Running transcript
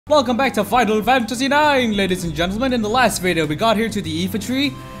Welcome back to Final Fantasy IX, ladies and gentlemen. In the last video, we got here to the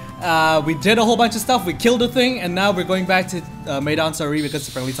infantry. We did a whole bunch of stuff, we killed a thing, and now we're going back to Maidan Sari because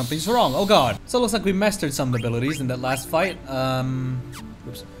apparently something's wrong. Oh god. So it looks like we mastered some abilities in that last fight.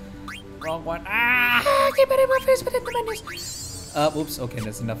 Oops. Wrong one. Oops, okay,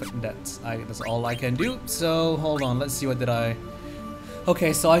 that's enough. That's all I can do. So, hold on, let's see, what did I...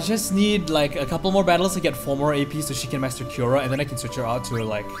 Okay, so I just need like a couple more battles to get 4 more AP so she can master Cura, and then I can switch her out to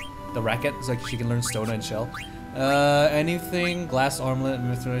like the racket so she can learn Stona and Shell. Anything, glass armlet,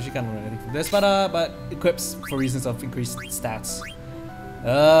 she can't learn anything from this, but equips for reasons of increased stats.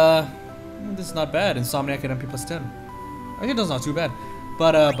 This is not bad. Insomniac and MP plus 10. I think that's not too bad.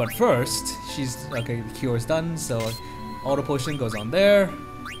 But first, she's okay. The cure is done, so auto potion goes on there.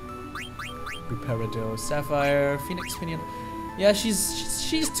 Reparador, Sapphire, Phoenix Pinion. Yeah, she's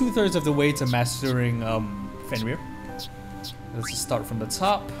 2/3 of the way to mastering Fenrir. Let's just start from the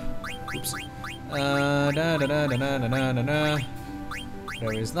top. Oops.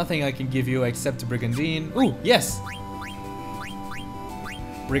 There is nothing I can give you except Brigandine. Ooh, yes!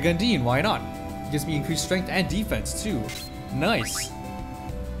 Brigandine, why not? Gives me increased strength and defense too. Nice.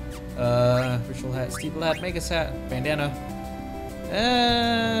 Ritual hat, steeple hat, Magus hat, bandana.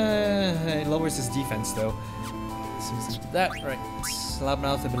 It lowers his defense though. So that, right.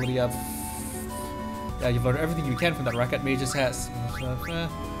 Loudmouth ability of... Yeah, you've learned everything you can from that racket. Mage's hat.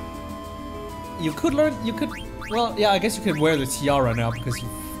 You could learn, well, yeah, I guess you could wear the tiara now because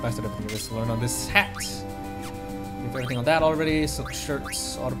you've mastered everything there is to learn on this hat. You have everything on that already. Silk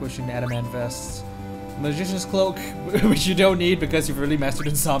shirts, auto pushing, adamant vest, magician's cloak, which you don't need because you've really mastered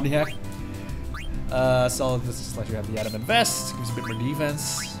Insomniac. So this just let you have the adamant vest, gives you a bit more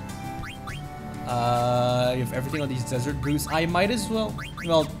defense. You have everything on these desert boots. I might as well,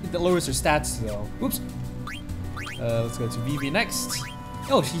 it lowers your stats though. Oops. Let's go to Vivi next.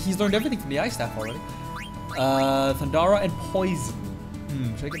 Oh, he's learned everything from the ice staff already. Thundara and poison.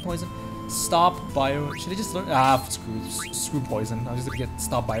 Should I get poison? Stop, bio. Should I just learn? Screw poison. I'm just gonna get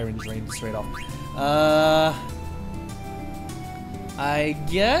stop, bio, and drain straight off. I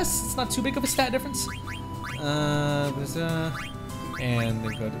guess it's not too big of a stat difference. And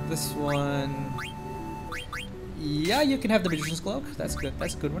then go to this one. Yeah, you can have the Magician's Cloak. That's good.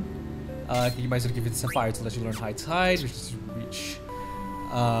 That's a good one. You might as well give it the Sapphire to let you learn High Tide, which is reach.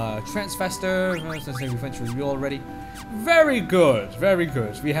 Transfester. We went through you already. Very good. Very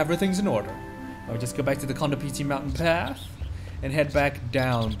good. We have our things in order. I'll just go back to the Kondapiti Mountain Path and head back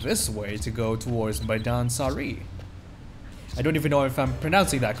down this way to go towards Maidan Sari. I don't even know if I'm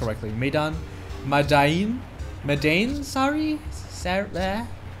pronouncing that correctly. Maidan Sari?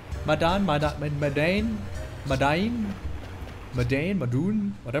 Madun,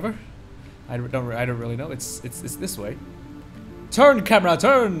 whatever. I don't really know. It's this way. Turn, camera,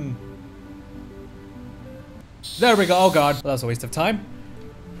 turn. There we go. Oh god, well, that was a waste of time.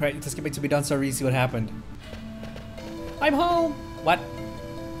 Right, let's get back to Maidan Sari, see what happened. I'm home. What?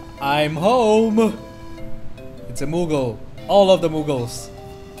 I'm home. It's a Moogle. All of the Moogles.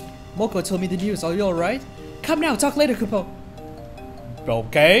 Moko told me the news. Are you alright? Come now, talk later, Kupo.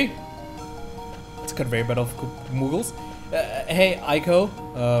 Okay. It's a conveyor belt of Moogles. Hey, Aiko.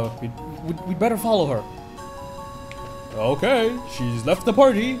 We'd better follow her. Okay, she's left the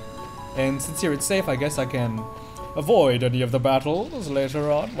party. And since here it's safe, I guess I can avoid any of the battles later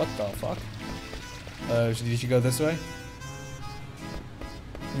on. What the fuck? Did she go this way?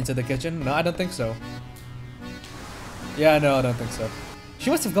 Into the kitchen? No, I don't think so. Yeah, no, I don't think so. She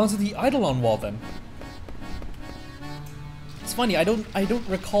must have gone to the Eidolon wall then. It's funny, I don't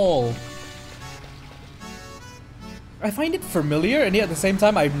recall. I find it familiar, and yet at the same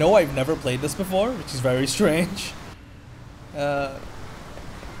time I know I've never played this before, which is very strange.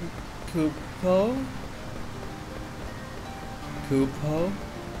 Kupo?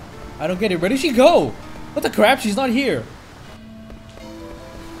 I don't get it. Where did she go? What the crap? She's not here.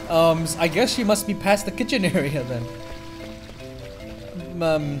 I guess she must be past the kitchen area then.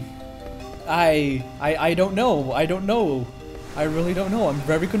 I don't know. I don't know. I really don't know. I'm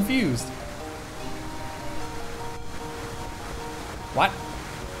very confused. What?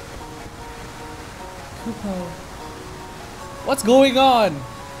 Kupo. What's going on?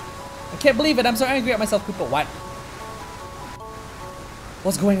 I can't believe it. I'm so angry at myself, Kupo. What?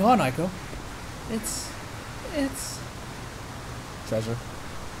 What's going on, Aiko? It's treasure.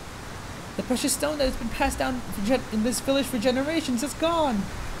 The precious stone that has been passed down in this village for generations is gone.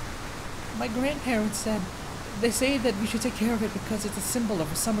 My grandparents said, they say that we should take care of it because it's a symbol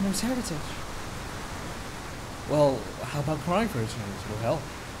of a summoner's heritage. Well, how about crying for a change? Will help.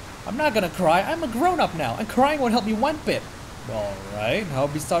 I'm not gonna cry. I'm a grown-up now, and crying won't help me one bit. Alright, how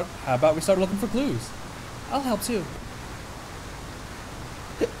about we start looking for clues? I'll help too.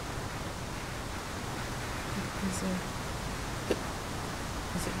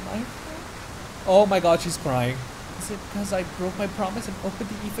 Is it my fault? Oh my god, she's crying. Is it because I broke my promise and opened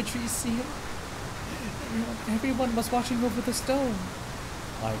the infantry seal? Everyone was watching over the stone.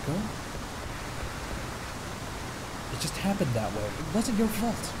 Aiko? It just happened that way. It wasn't your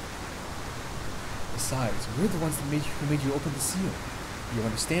fault. Besides, we're the ones that who made you open the seal. You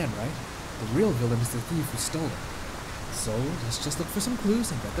understand, right? The real villain is the thief who stole it. So, let's just look for some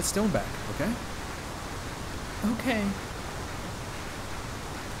clues and get that stone back, okay? Okay.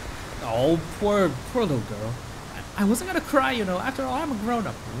 Oh, poor little girl. I wasn't gonna cry, you know. After all, I'm a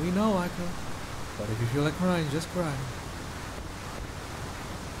grown-up. We know, Aiko. But if you feel like crying, just cry.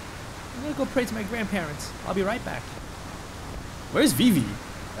 I'm gonna go pray to my grandparents. I'll be right back. Where's Vivi?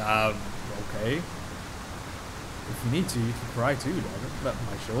 Okay. If you need to, you can cry too, daughter. But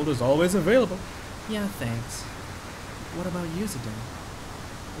my shoulder's always available. Yeah, thanks. What about you, Zidane?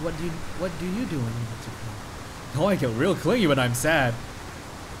 What do you do when you need to cry? Oh, I get real clingy when I'm sad.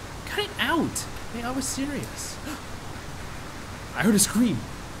 Cut it out! Hey, I was serious. I heard a scream.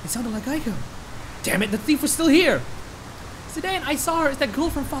 It sounded like Aiko. Damn it, the thief was still here! Zidane, I saw her. It's that girl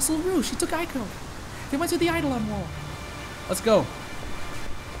from Fossil Rouge. She took Aiko. They went to the Eidolon Wall. Let's go.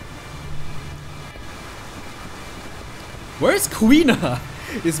 Where's Quina?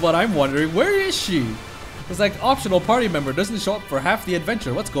 Is what I'm wondering. Where is she? It's like optional party member doesn't show up for half the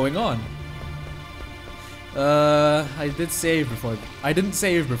adventure. What's going on? I didn't save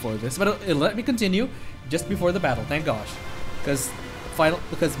before this, but it'll let me continue just before the battle. Thank gosh,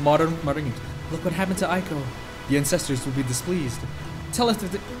 because modern. Look what happened to Aiko. The ancestors will be displeased. Tell us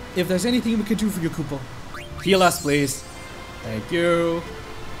if there's anything we can do for you, Kupo. Heal us, please. Thank you.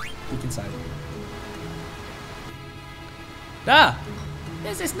 Peek inside. Ah!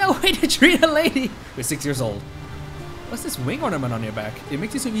 This is no way to treat a lady! You're 6 years old. What's this wing ornament on your back? It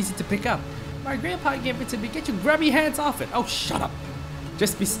makes it so easy to pick up. My grandpa gave it to me. Get your grubby hands off it. Oh, shut up.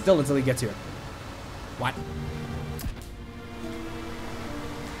 Just be still until he gets here. What?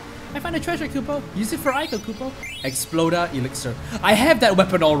 I found a treasure, Kupo. Use it for Aiko, Kupo. Exploda Elixir. I have that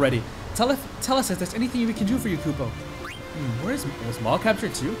weapon already. Tell us if there's anything we can do for you, Kupo. Was Mog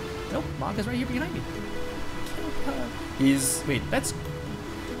captured too? Nope, Mog is right here behind me. Wait, that's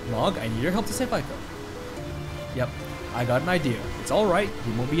Mog. I need your help to save Aiko. Yep, I got an idea. It's alright,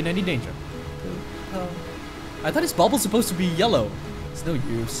 he won't be in any danger. I thought his bubble's supposed to be yellow. It's no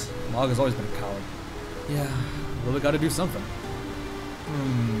use. Mog has always been a coward. Yeah, well, we gotta do something.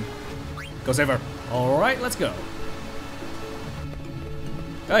 Go save her. Alright, let's go.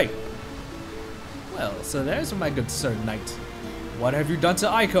 Hey! Well, so there's my good sir knight. What have you done to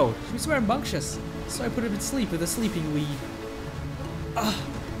Aiko? She was rambunctious, so I put her to sleep with a sleeping weed.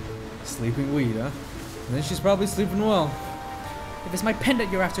 Sleeping weed, huh? And then she's probably sleeping well. If it's my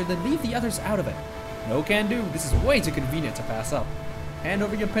pendant you're after, then leave the others out of it. No can do. This is way too convenient to pass up. Hand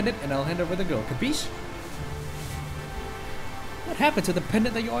over your pendant and I'll hand over the girl. Capiche? What happened to the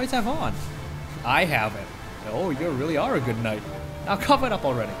pendant that you always have on? I have it. Oh, you really are a good knight. Now cover it up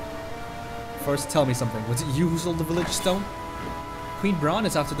already. First, tell me something. Was it you who stole the village stone? Queen Braun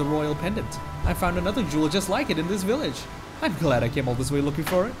is after the royal pendant. I found another jewel just like it in this village. I'm glad I came all this way looking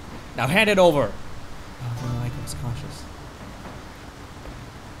for it. Now hand it over. Oh, I was cautious.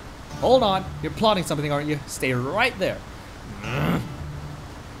 Hold on. You're plotting something, aren't you? Stay right there.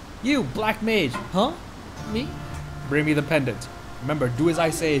 You, black mage. Huh? Me? Bring me the pendant. Remember, do as I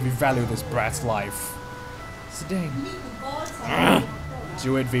say if you value this brat's life. Zidane.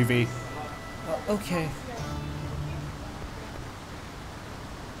 Do it, Vivi. Okay.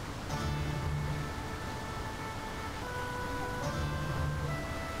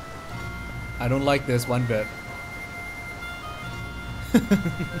 I don't like this one bit.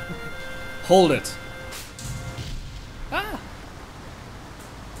 Hold it. Ah!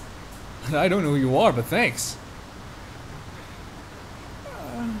 I don't know who you are, but thanks.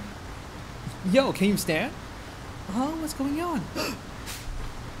 Yo, can you stand? Huh? What's going on?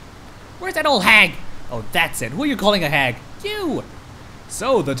 Where's that old hag? Oh, that's it. Who are you calling a hag? You!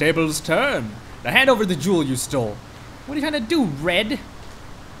 So, the tables turn. Now hand over the jewel you stole. What are you trying to do, Red?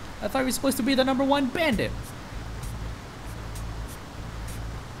 I thought we were supposed to be the #1 bandit.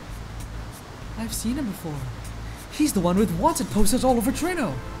 I've seen him before. He's the one with wanted posters all over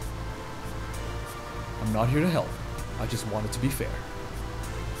Trino. I'm not here to help. I just wanted to be fair.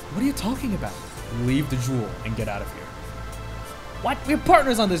 What are you talking about? Leave the jewel and get out of here. What? We're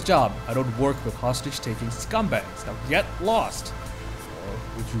partners on this job. I don't work with hostage-taking scumbags. Now get lost.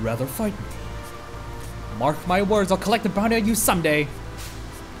 Or would you rather fight me? Mark my words, I'll collect the bounty on you someday.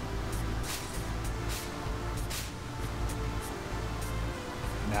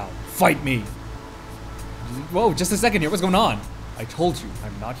 Now, fight me. Whoa, just a second here, what's going on? I told you,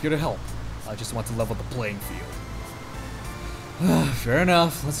 I'm not here to help. I just want to level the playing field. Fair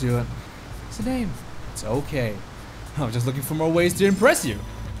enough, let's do it. What's the name? It's okay. I'm just looking for more ways to impress you.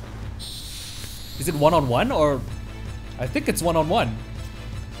 Is it one-on-one or? I think it's one-on-one.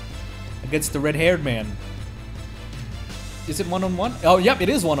 Against the red-haired man. Is it one-on-one? Oh, yep, it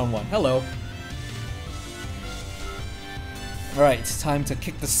is one-on-one. Hello. Alright, it's time to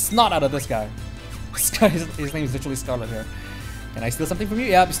kick the snot out of this guy. This guy, his name is literally Scarlet here. Can I steal something from you?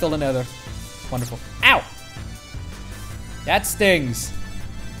 Yeah, you stole another. Wonderful. Ow! That stings.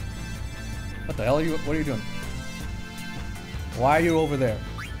 What the hell are you? What are you doing? Why are you over there?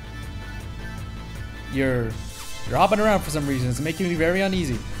 You're hopping around for some reason. It's making me very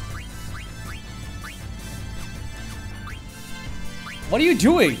uneasy. What are you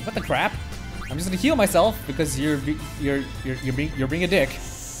doing? What the crap? I'm just gonna heal myself because you're being a dick.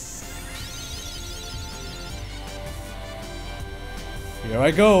 Here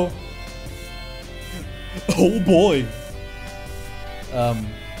I go. Oh boy.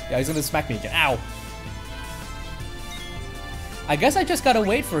 Yeah, he's gonna smack me again. Ow. I guess I just gotta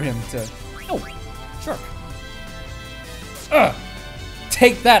wait for him to. Oh, sure.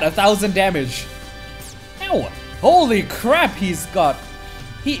 Take that, 1,000 damage. Ow. Holy crap, he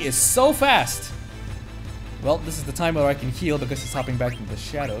is so fast. Well, this is the time where I can heal because he's hopping back into the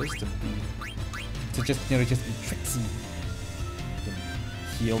shadows to just be tricksy.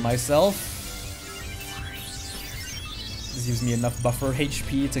 Heal myself. This gives me enough buffer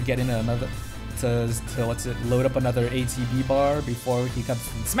HP to get in another, load up another ATB bar before he comes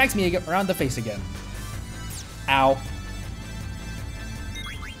and smacks me around the face again. Ow.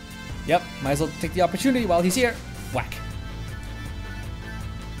 Yep, might as well take the opportunity while he's here. Whack.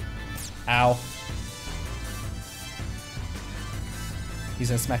 Ow. He's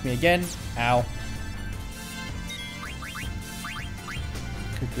gonna smack me again. Ow.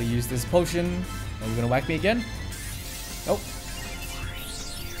 Quickly use this potion. Are you gonna whack me again? Nope.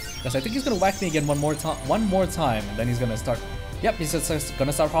 Because I think he's gonna whack me again one more time, and then he's gonna start. Yep, he's just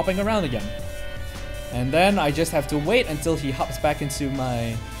gonna start hopping around again. And then I just have to wait until he hops back into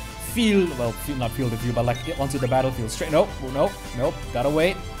my field. Well, not field of view, but like onto the battlefield. Straight. Nope. Nope. Nope. Gotta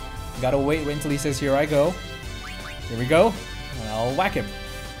wait. Gotta wait until he says, "Here I go." Here we go. And I'll whack him.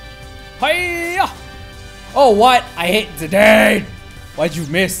 Hiya! Oh, what? I hate today. Why'd you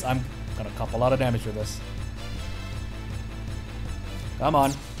miss? I'm gonna cop a lot of damage with this. Come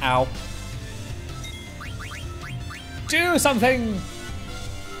on. Ow. Do something!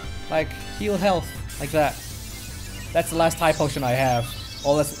 Like, heal health. Like that. That's the last high potion I have.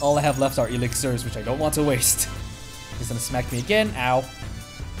 All I have left are elixirs, which I don't want to waste. He's gonna smack me again. Ow.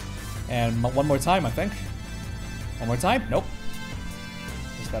 And one more time, I think. One more time? Nope.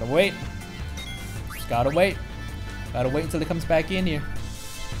 Just gotta wait. Just gotta wait. Gotta wait until he comes back in here.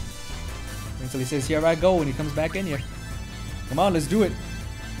 Until he says, "Here I go," when he comes back in here. Come on, let's do it.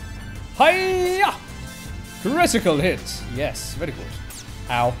 Hiya! Critical hit. Yes, very good.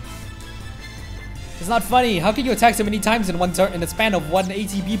 Ow. It's not funny. How can you attack so many times in one turn in the span of one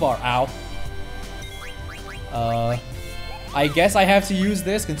ATB bar? Ow. I guess I have to use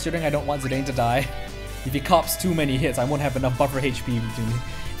this considering I don't want Zidane to die. If he cops too many hits, I won't have enough buffer HP between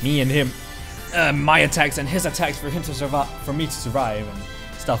me and him. My attacks and his attacks for him to survive, for me to survive and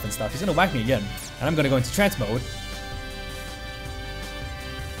stuff. He's gonna whack me again, and I'm gonna go into trance mode.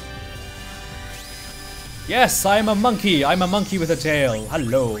 Yes, I'm a monkey. I'm a monkey with a tail.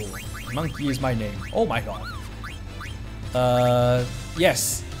 Hello. Monkey is my name. Oh my god.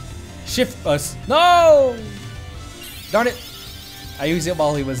 Yes. Shift us. No! Darn it. I used it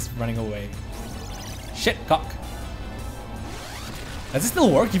while he was running away. Shit, cock. Does it still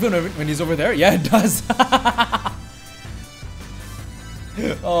work even when he's over there? Yeah, it does.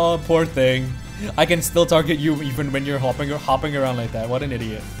 Oh, poor thing. I can still target you even when you're hopping around like that. What an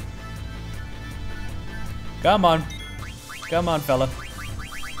idiot. Come on. Come on, fella.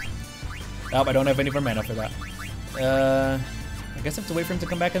 Oh, I don't have any more mana for that. I guess I have to wait for him to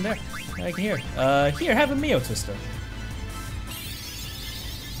come back in there. I can hear. Here, have a Mio Twister.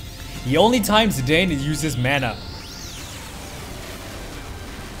 The only time Zidane uses mana.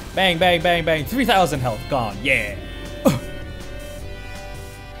 Bang, bang, bang, bang. 3,000 health gone. Yeah.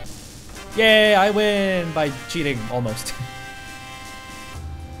 Yay, I win by cheating, almost.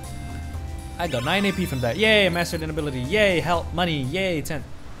 I got 9 AP from that. Yay, mastered an ability. Yay, health, money. Yay, 10.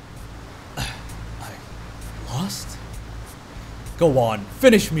 I lost? Go on,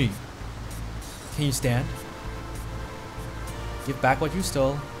 finish me. Can you stand? Give back what you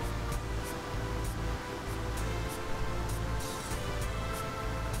stole.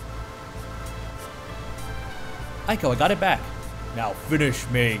 Aiko, I got it back. Now finish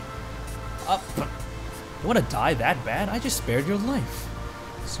me. You want to die that bad? I just spared your life.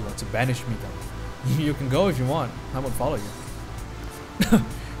 So you want to banish me then? You can go if you want. I won't follow you.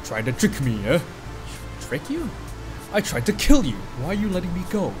 Tried to trick me, eh? Trick you? I tried to kill you. Why are you letting me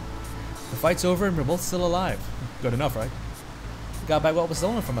go? The fight's over and we're both still alive. Good enough, right? We got back what was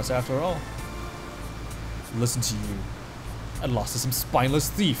stolen from us after all. Listen to you. I lost to some spineless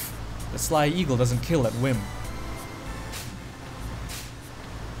thief. The sly eagle doesn't kill at whim.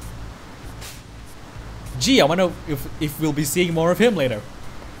 Gee, I wonder if we'll be seeing more of him later.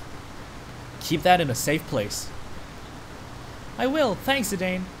 Keep that in a safe place. I will, thanks,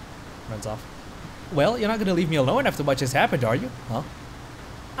 Zidane. Runs off. Well, you're not gonna leave me alone after what just happened, are you? Huh?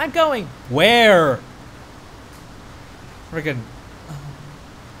 I'm going! Where? Friggin'...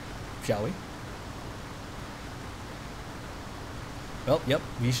 shall we? Well, yep,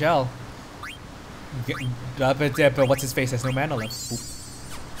 we shall. What's his face? Has no mana left. Oop.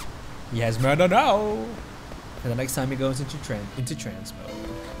 He has mana now! And the next time he goes into trance mode.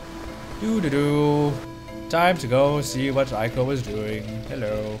 Doo-doo-doo. Time to go see what Aiko was doing.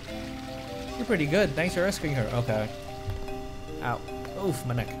 Hello. You're pretty good. Thanks for rescuing her. Okay. Ow. Oof,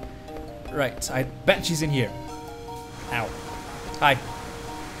 my neck. Right. I bet she's in here. Ow. Hi.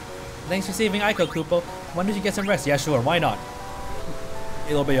 Thanks for saving Aiko, Kupo. When did you get some rest? Yeah, sure. Why not?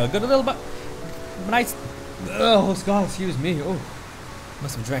 It'll be a good little bit. Nice. Oh, God. Excuse me. Oh.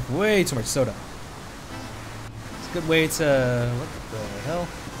 Must have drank way too much soda. It's a good way to... what the hell?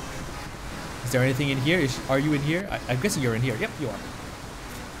 Is there anything in here? Are you in here? I'm guessing you're in here. Yep, you are.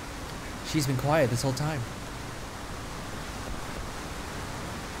 She's been quiet this whole time.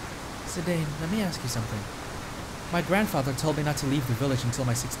 Zidane, let me ask you something. My grandfather told me not to leave the village until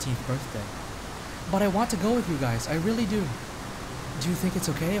my 16th birthday. But I want to go with you guys. I really do. Do you think it's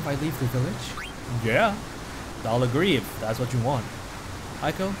okay if I leave the village? Yeah. I'll agree if that's what you want.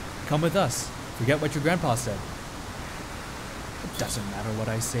 Aiko, come with us. Forget what your grandpa said. It doesn't matter what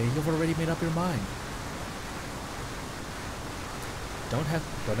I say. You've already made up your mind. Don't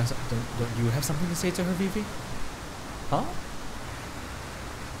you have something to say to her, Vivi? Huh?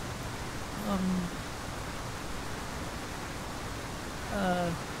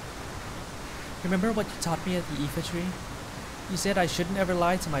 Remember what you taught me at the Aoife tree? You said I shouldn't ever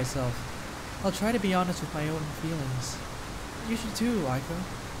lie to myself. I'll try to be honest with my own feelings. You should too, Aiko.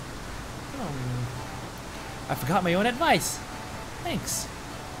 I forgot my own advice. Thanks.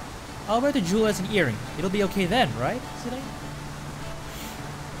 I'll wear the jewel as an earring. It'll be okay then, right, Zidane?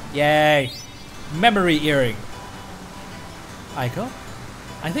 Yay! Memory earring. Aiko,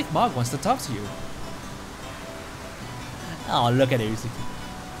 I think Mog wants to talk to you. Oh, look at it.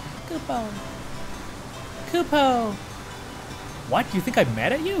 Kupo. Kupo. What? You think I'm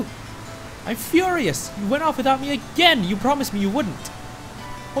mad at you? I'm furious. You went off without me again. You promised me you wouldn't.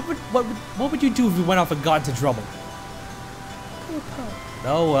 What would you do if you went off and got into trouble? Kupo.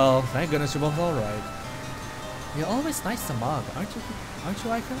 Oh well, thank goodness you're both alright. You're always nice to Mog, aren't you? Aren't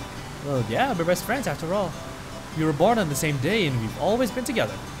you, Aiko? Well, yeah, we're best friends after all. We were born on the same day and we've always been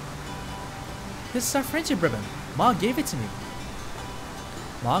together. This is our friendship ribbon. Mog gave it to me.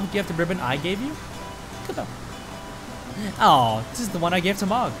 Mog, do you have the ribbon I gave you? Kupo. Oh, this is the one I gave to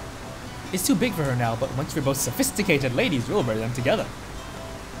Mog. It's too big for her now, but once we're both sophisticated ladies, we'll wear them together.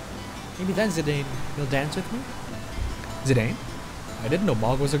 Maybe then, Zidane, you'll dance with me? Zidane? I didn't know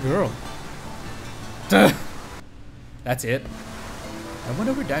Mog was a girl. That's it. I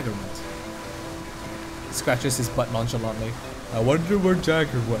wonder where Dagger went. He scratches his butt nonchalantly. I wonder where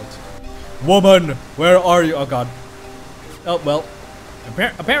Dagger went. Woman, where are you? Oh god. Oh well.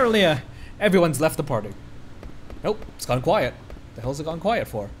 Apparently, everyone's left the party. Nope, it's gone quiet. The hell's it gone quiet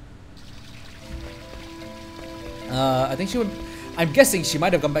for? I think she would. I'm guessing she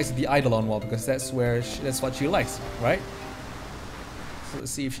might have gone back to the Eidolon wall because that's where that's what she likes, right? So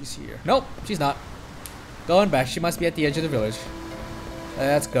let's see if she's here. Nope, she's not. Going back. She must be at the edge of the village.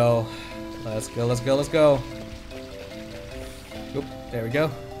 Let's go. Let's go. Let's go. Let's go. Oop, there we go.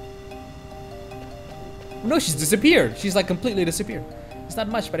 No, she's disappeared. She's like completely disappeared. It's not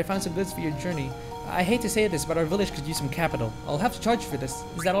much, but I found some goods for your journey. I hate to say this, but our village could use some capital. I'll have to charge you for this.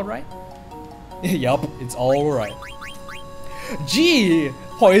 Is that alright? Yup, it's alright. Gee,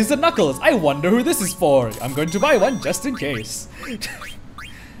 poison knuckles. I wonder who this is for. I'm going to buy one just in case.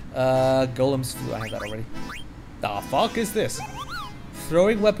 Golem's flu. I have that already. The fuck is this?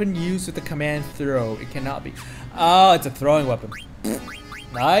 Throwing weapon used with the command throw. It cannot be. Oh, it's a throwing weapon.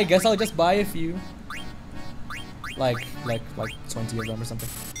 I guess I'll just buy a few. like 20 of them or something.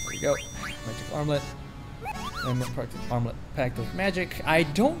 There you go. Magic armlet. And armlet packed with magic. I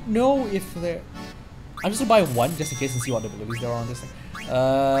don't know if they're... I'm just gonna buy one just in case and see what abilities there are on this thing.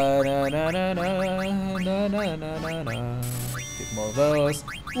 Get more of those.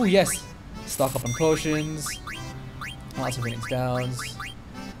 Ooh, yes! Stock up on potions. Lots of Enix downs.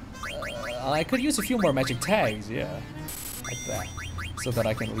 I could use a few more magic tags, yeah. Like that. So that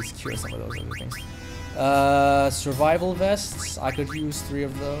I can at least cure some of those other things. Survival vests. I could use 3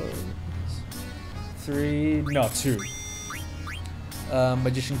 of those. 3, no, 2.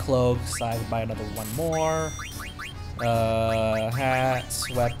 Magician cloaks, I would buy another 1 more. Hats,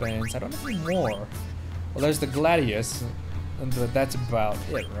 weapons, I don't have any more. Well, there's the Gladius, and that's about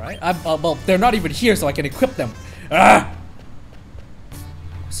it, right? Well, they're not even here, so I can equip them. Ah!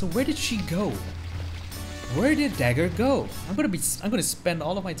 So where did she go? Where did Dagger go? I'm gonna spend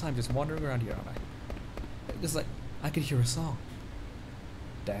all of my time just wandering around here, aren't I? It's like I could hear a song.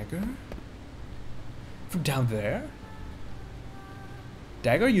 Dagger? From down there?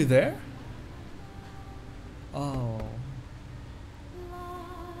 Dagger, are you there? Oh.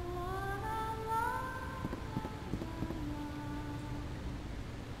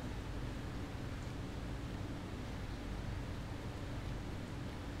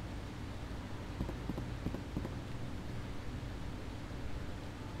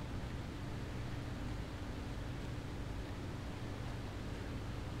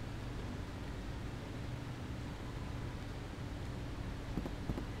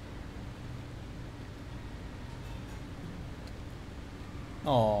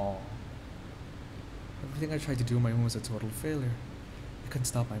 Aww. Everything I tried to do on my own was a total failure. I couldn't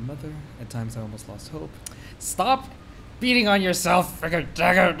stop my mother. At times I almost lost hope. Stop beating on yourself, friggin'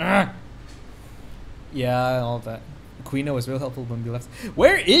 Dagger! Yeah, all that. Quina was real helpful when we left.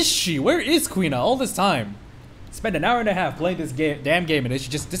 Where is she? Where is Quina all this time? Spent an hour and a half playing this damn game and she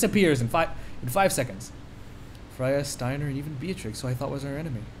just disappears in 5 seconds. Freya, Steiner, and even Beatrix, who I thought was our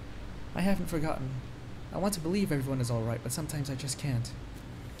enemy. I haven't forgotten. I want to believe everyone is alright, but sometimes I just can't.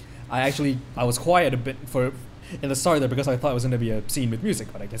 I was quiet a bit in the start there because I thought it was going to be a scene with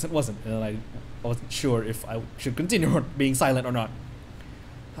music, but I guess it wasn't, and I wasn't sure if I should continue being silent or not.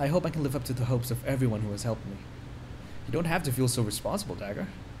 I hope I can live up to the hopes of everyone who has helped me. You don't have to feel so responsible, Dagger.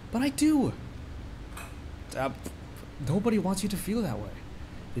 But I do! Nobody wants you to feel that way.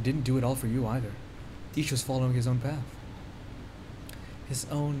 They didn't do it all for you either. Each was following his own path. His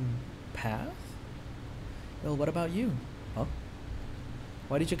own path? Well, what about you? Huh?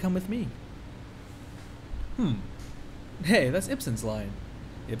 Why did you come with me? Hey, that's Ibsen's line.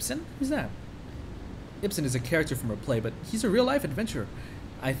 Ibsen? Who's that? Ibsen is a character from a play, but he's a real-life adventurer.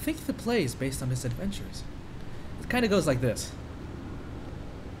 I think the play is based on his adventures. It kind of goes like this.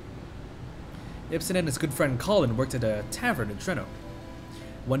 Ibsen and his good friend Colin worked at a tavern in Treno.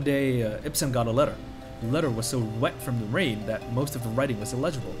 One day, Ibsen got a letter. The letter was so wet from the rain that most of the writing was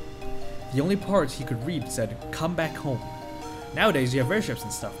illegible. The only part he could read said, "Come back home." Nowadays you have airships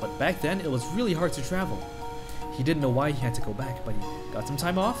and stuff, but back then it was really hard to travel. He didn't know why he had to go back, but he got some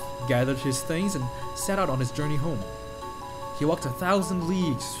time off, gathered his things, and set out on his journey home. He walked 1,000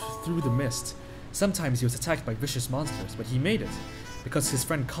 leagues through the mist. Sometimes he was attacked by vicious monsters, but he made it, because his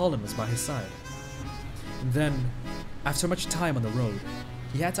friend Colin was by his side. And then, after much time on the road,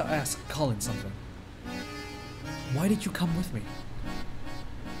 he had to ask Colin something. Why did you come with me?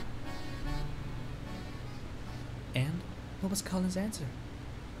 And what was Colin's answer?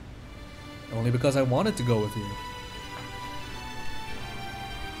 Only because I wanted to go with you.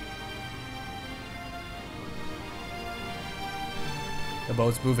 The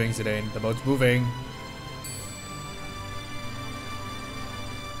boat's moving, Zidane. The boat's moving.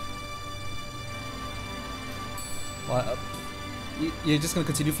 What? You're just gonna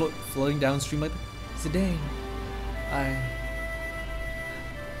continue floating downstream like Zidane?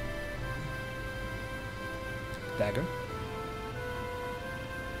 Dagger?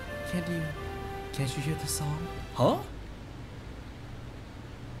 Can't you hear the song? Huh?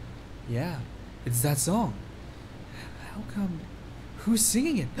 Yeah, it's that song. How come? Who's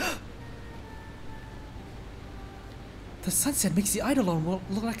singing it? The sunset makes the Eidolon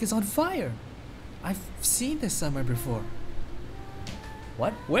look like it's on fire. I've seen this somewhere before.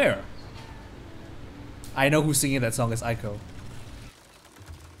 What? Where? I know who's singing that song is Aiko.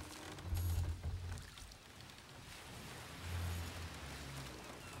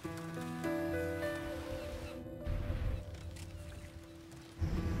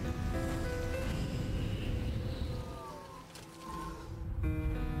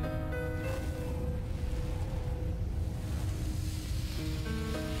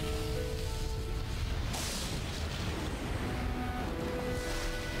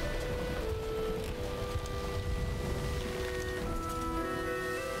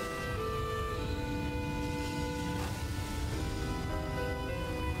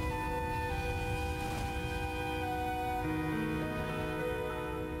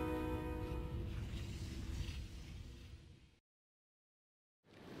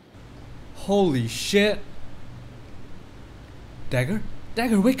 Holy shit. Dagger?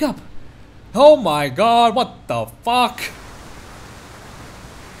 Dagger, wake up! Oh my god, what the fuck?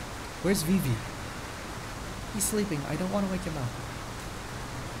 Where's Vivi? He's sleeping. I don't want to wake him up.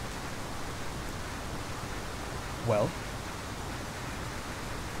 Well?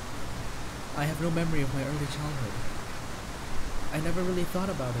 I have no memory of my early childhood. I never really thought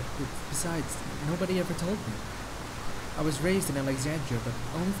about it. Besides, nobody ever told me. I was raised in Alexandria, but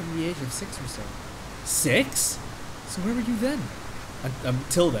only from the age of 6 or so. 6? So where were you then?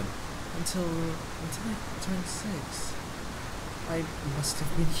 Until then. Until I turned 6. I must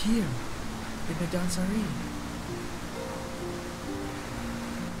have been here, in the dancery.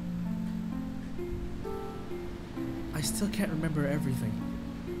 I still can't remember everything.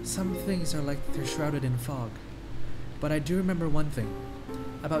 Some things are like they're shrouded in fog. But I do remember one thing.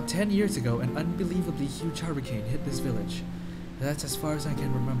 About 10 years ago, an unbelievably huge hurricane hit this village. That's as far as I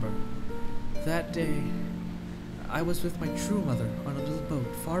can remember. That day, I was with my true mother on a little boat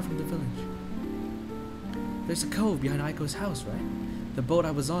far from the village. There's a cove behind Aiko's house, right? The boat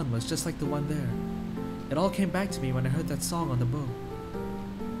I was on was just like the one there. It all came back to me when I heard that song on the boat.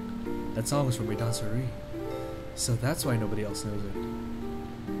 That song was from my dancery. So that's why nobody else knows it.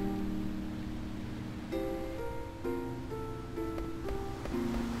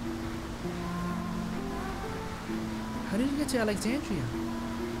 How did you get to Alexandria?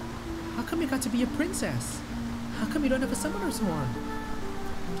 How come you got to be a princess? How come you don't have a summoner's horn?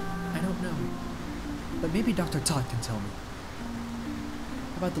 I don't know. But maybe Dr. Todd can tell me.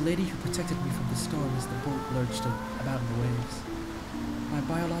 About the lady who protected me from the storm as the boat lurched about in the waves. My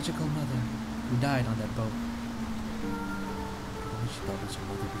biological mother, who died on that boat. She thought that her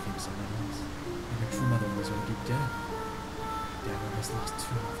mother became someone else, and her true mother was already dead. Dagger has lost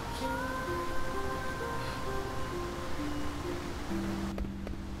 2 mothers.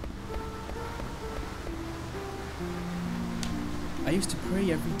 I used to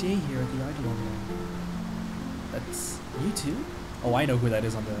pray every day here at the Eidolon Wall. That's you too? Oh, I know who that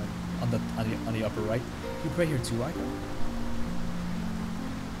is on the upper right. You pray here too, Aiko?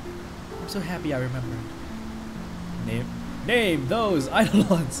 I'm so happy I remembered. Name those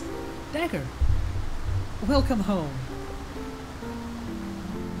Eidolons! Dagger! Welcome home.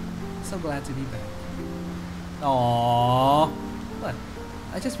 So glad to be back. Aww. What?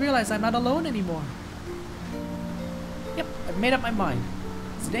 I just realized I'm not alone anymore. Yep, I've made up my mind.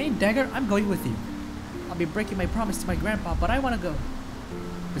 Today, Dagger, I'm going with you. I'll be breaking my promise to my grandpa, but I want to go.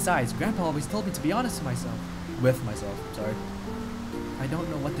 Besides, Grandpa always told me to be honest to myself. With myself, sorry. I don't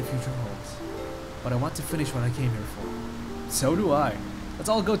know what the future holds, but I want to finish what I came here for. So do I. Let's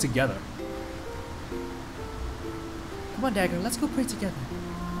all go together. Come on, Dagger, let's go pray together.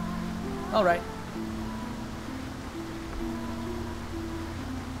 Alright.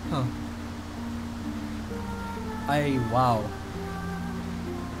 Huh. Wow.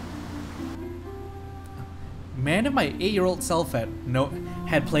 Man, if my 8-year-old self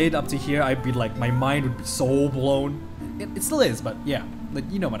had played up to here, I'd be like, my mind would be so blown. It still is, but yeah, like,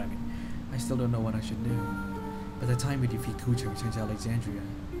 you know what I mean. I still don't know what I should do. By the time we defeat Kucha, we return to Alexandria.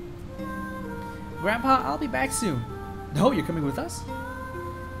 Grandpa, I'll be back soon. No, you're coming with us?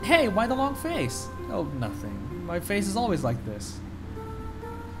 Hey, why the long face? Oh, nothing. My face is always like this.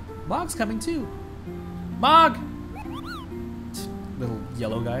 Mog's coming too. Mog! Little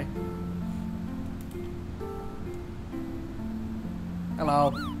yellow guy.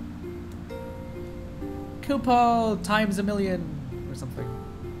 Hello. Kupo times a million or something.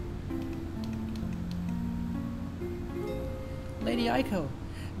 Lady Aiko,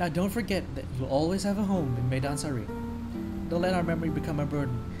 now don't forget that you'll always have a home in Meidan Sari. Don't let our memory become a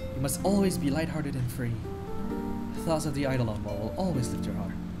burden. You must always be lighthearted and free. The thoughts of the Eidolon Wall will always lift your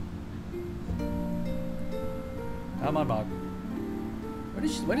heart. Come on, Mog.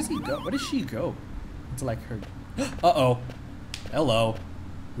 Where does he go? Where does she go? Until I heard. Uh-oh. Hello.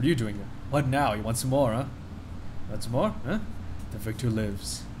 What are you doing here? What now? You want some more, huh? Want some more? Huh? The victor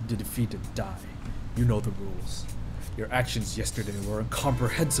lives. The defeated die. You know the rules. Your actions yesterday were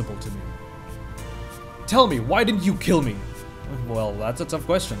incomprehensible to me. Tell me, why didn't you kill me? Well, that's a tough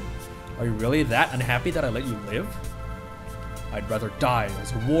question. Are you really that unhappy that I let you live? I'd rather die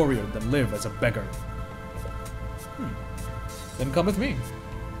as a warrior than live as a beggar. Then come with me.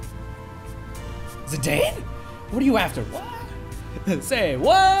 Zidane? What are you after? What? Say,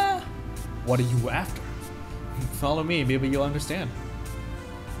 what? What are you after? Follow me, maybe you'll understand.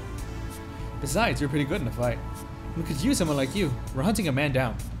 Besides, you're pretty good in a fight. We could use someone like you. We're hunting a man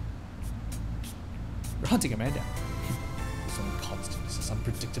down. We're hunting a man down. This only constant is this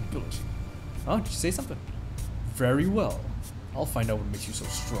unpredictability. Oh, did you say something? Very well. I'll find out what makes you so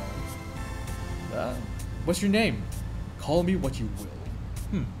strong. What's your name? Call me what you will.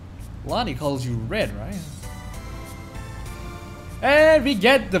 Lonnie calls you Red, right? And we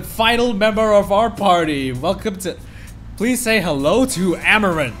get the final member of our party. Welcome to... Please say hello to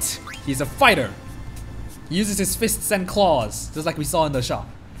Amarant. He's a fighter. He uses his fists and claws, just like we saw in the shop.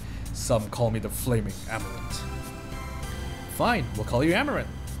 Some call me the Flaming Amarant. Fine, we'll call you Amarant.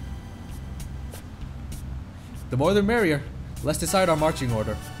 The more the merrier. Let's decide our marching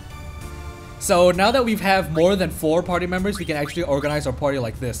order. So now that we have more than 4 party members, we can actually organize our party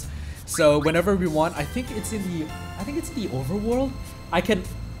like this. So whenever we want, I think it's in the overworld. I can,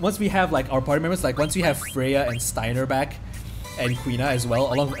 once we have like our party members, like once we have Freya and Steiner back, and Quina as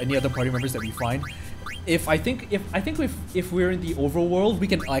well, along with any other party members that we find. If we're in the overworld, we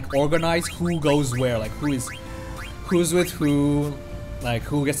can like organize who goes where, like who's with who, like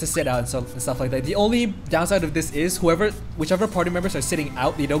who gets to sit out and stuff like that. The only downside of this is whichever party members are sitting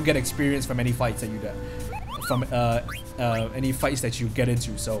out, they don't get experience from any fights that you get, from any fights that you get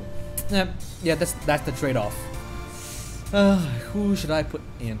into. So yeah, that's the trade-off. Who should I put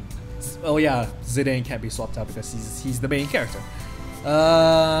in? Oh yeah, Zidane can't be swapped out because he's the main character.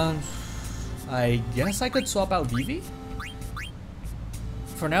 I guess I could swap out Vivi?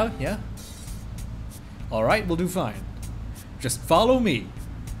 For now, yeah. Alright, we'll do fine. Just follow me.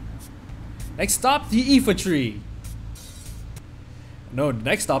 Next stop, the Aoife tree. No, the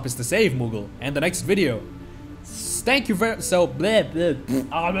next stop is the save Moogle, and the next video. Thank you very so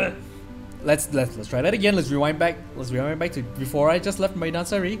Let's try that again. Let's rewind back to before I just left my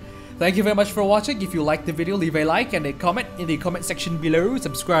Nansari. Thank you very much for watching. If you liked the video, leave a like and a comment in the comment section below.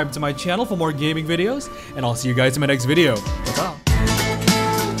 Subscribe to my channel for more gaming videos, and I'll see you guys in my next video. Bye-bye.